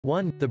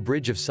1. The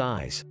Bridge of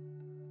Sighs.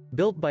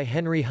 Built by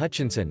Henry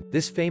Hutchinson,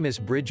 this famous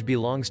bridge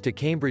belongs to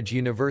Cambridge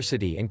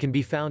University and can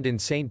be found in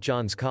St.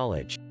 John's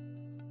College.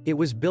 It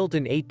was built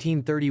in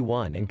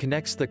 1831 and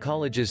connects the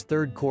college's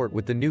third court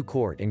with the new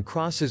court and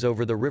crosses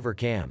over the River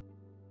Cam.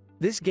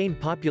 This gained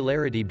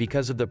popularity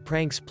because of the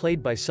pranks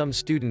played by some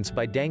students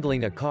by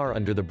dangling a car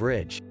under the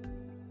bridge.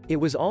 It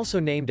was also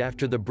named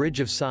after the Bridge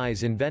of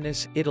Sighs in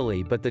Venice,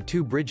 Italy, but the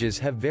two bridges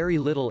have very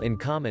little in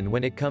common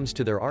when it comes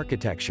to their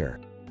architecture.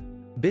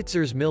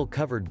 Bitzers Mill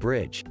Covered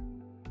Bridge.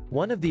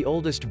 One of the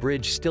oldest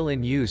bridges still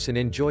in use and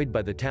enjoyed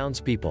by the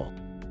townspeople.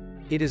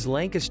 It is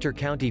Lancaster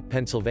County,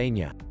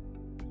 Pennsylvania.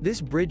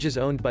 This bridge is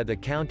owned by the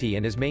county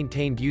and is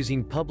maintained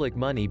using public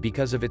money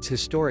because of its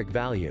historic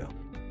value.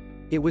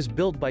 It was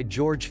built by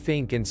George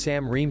Fink and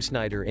Sam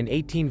Reamsnyder in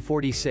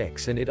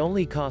 1846 and it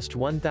only cost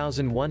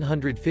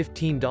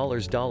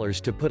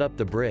 $1,115 to put up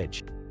the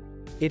bridge.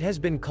 It has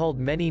been called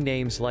many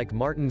names like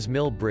Martin's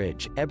Mill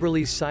Bridge,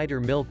 Eberlys Cider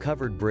Mill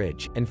Covered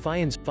Bridge, and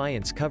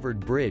Fiantzs Covered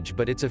Bridge,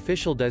 but its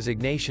official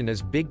designation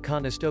is Big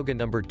Conestoga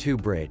No. 2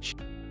 Bridge.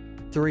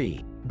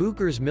 3.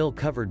 Booker's Mill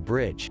Covered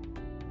Bridge.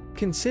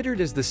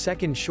 Considered as the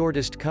second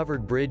shortest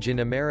covered bridge in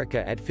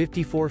America at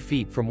 54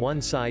 feet from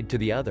one side to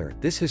the other,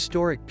 this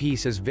historic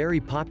piece is very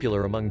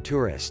popular among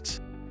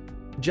tourists.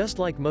 Just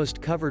like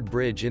most covered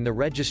bridge in the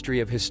Registry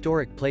of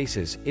Historic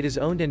Places, it is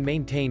owned and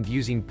maintained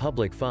using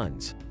public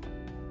funds.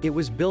 It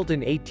was built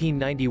in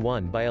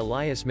 1891 by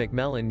Elias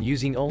McMillan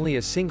using only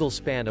a single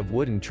span of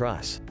wooden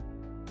truss.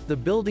 The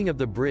building of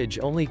the bridge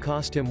only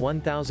cost him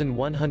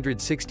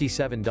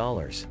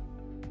 $1,167.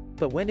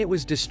 But when it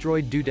was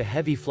destroyed due to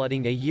heavy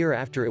flooding a year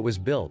after it was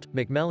built,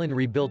 McMillan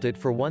rebuilt it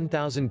for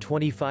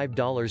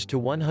 $1,025 to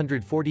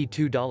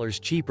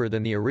 $142 cheaper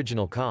than the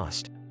original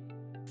cost.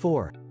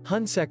 4.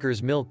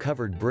 Hunsaker's Mill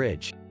Covered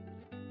Bridge.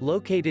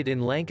 Located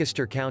in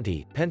Lancaster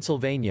County,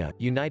 Pennsylvania,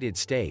 United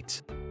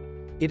States.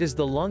 It is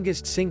the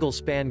longest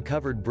single-span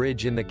covered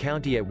bridge in the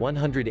county at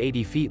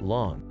 180 feet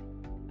long.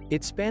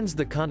 It spans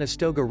the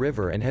Conestoga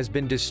River and has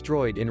been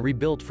destroyed and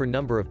rebuilt for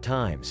number of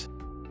times.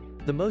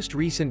 The most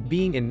recent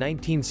being in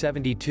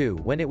 1972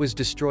 when it was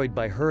destroyed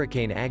by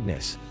Hurricane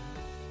Agnes.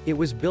 It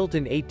was built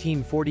in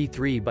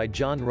 1843 by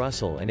John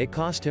Russell and it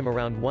cost him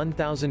around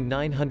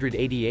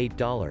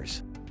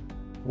 $1,988.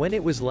 When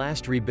it was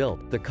last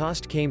rebuilt, the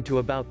cost came to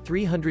about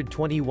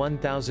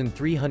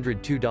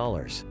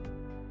 $321,302.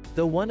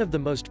 Though one of the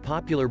most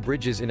popular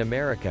bridges in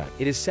America,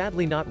 it is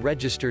sadly not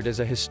registered as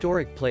a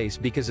historic place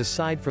because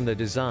aside from the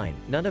design,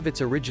 none of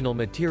its original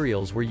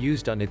materials were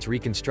used on its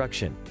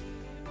reconstruction.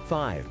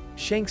 5.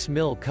 Shanks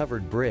Mill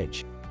Covered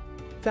Bridge.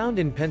 Found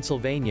in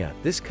Pennsylvania,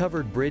 this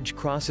covered bridge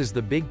crosses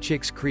the Big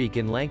Chicks Creek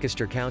in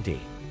Lancaster County.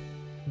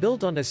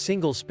 Built on a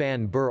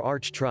single-span Burr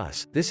arch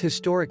truss, this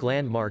historic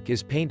landmark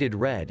is painted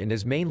red and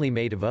is mainly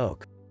made of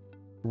oak.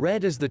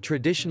 Red is the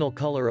traditional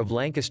color of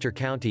Lancaster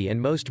County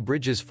and most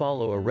bridges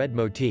follow a red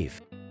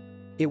motif.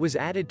 It was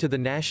added to the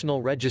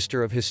National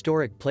Register of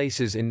Historic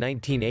Places in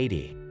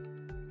 1980.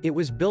 It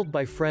was built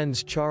by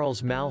friends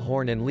Charles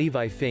Malhorn and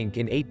Levi Fink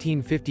in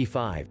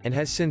 1855, and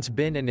has since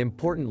been an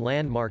important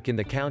landmark in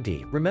the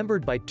county,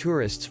 remembered by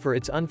tourists for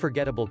its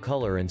unforgettable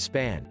color and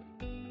span.